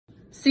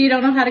So you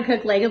don't know how to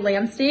cook leg of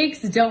lamb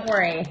steaks? Don't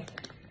worry,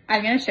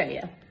 I'm gonna show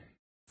you.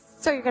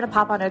 So you're gonna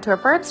pop on to a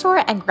bird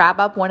store and grab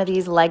up one of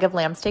these leg of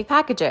lamb steak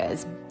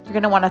packages. You're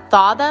gonna wanna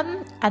thaw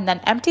them and then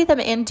empty them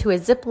into a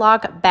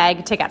Ziploc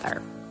bag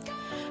together.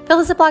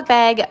 Fill the Ziploc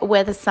bag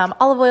with some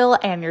olive oil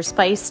and your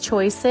spice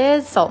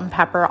choices, salt and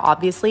pepper,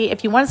 obviously.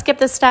 If you want to skip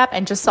this step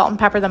and just salt and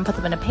pepper them, put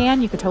them in a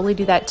pan, you could totally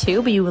do that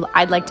too, but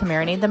I'd like to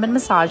marinate them and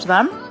massage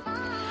them.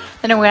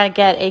 Then we're going to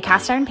get a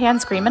cast iron pan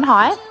screaming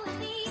hot.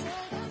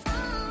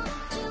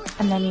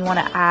 And then you want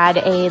to add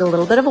a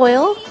little bit of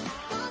oil.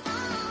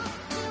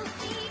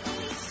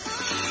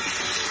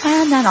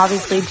 And then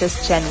obviously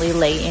just gently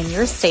lay in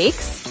your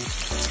steaks.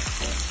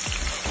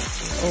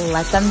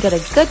 Let them get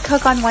a good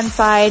cook on one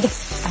side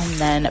and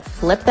then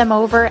flip them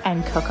over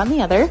and cook on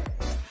the other.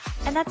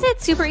 And that's it,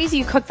 super easy.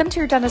 You cook them to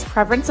your dentist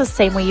preference the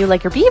same way you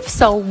like your beef.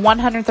 So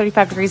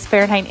 135 degrees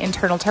Fahrenheit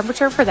internal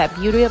temperature for that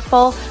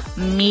beautiful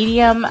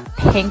medium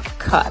pink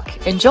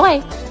cook.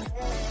 Enjoy.